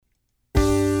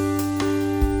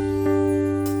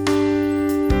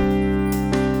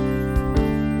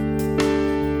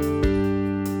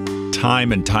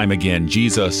time and time again,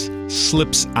 Jesus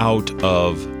slips out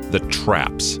of the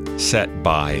traps set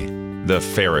by the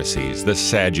Pharisees, the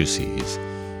Sadducees,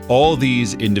 all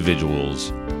these individuals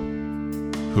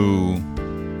who,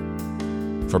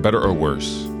 for better or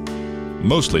worse,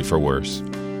 mostly for worse,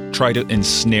 try to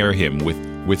ensnare him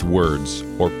with words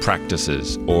or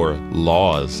practices or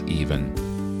laws even.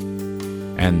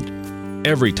 And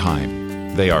every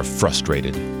time they are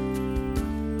frustrated.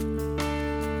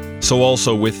 So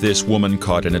also with this woman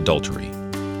caught in adultery.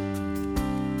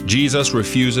 Jesus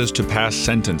refuses to pass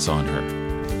sentence on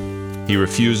her. He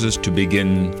refuses to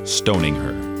begin stoning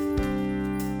her.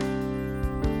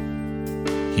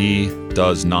 He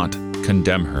does not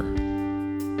condemn her.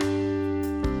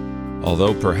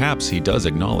 Although perhaps he does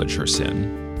acknowledge her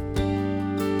sin.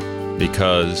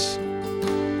 Because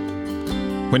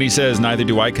when he says, "Neither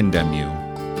do I condemn you,"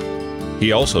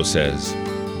 he also says,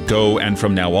 "Go and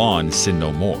from now on sin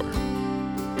no more."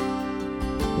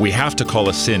 We have to call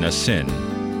a sin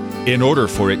in order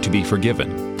for it to be forgiven.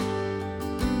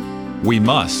 We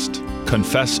must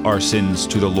confess our sins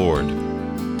to the Lord,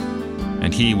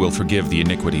 and He will forgive the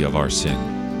iniquity of our sin.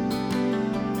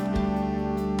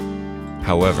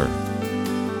 However,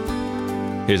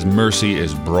 His mercy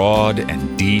is broad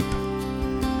and deep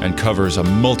and covers a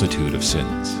multitude of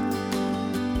sins.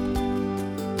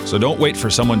 So don't wait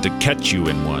for someone to catch you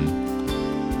in one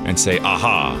and say,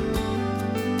 "Aha."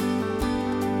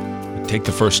 Take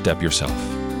the first step yourself.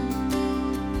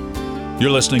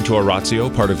 You're listening to Oratio,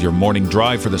 part of your morning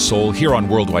drive for the soul here on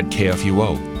Worldwide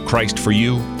KFUO. Christ for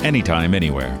you, anytime,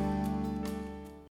 anywhere.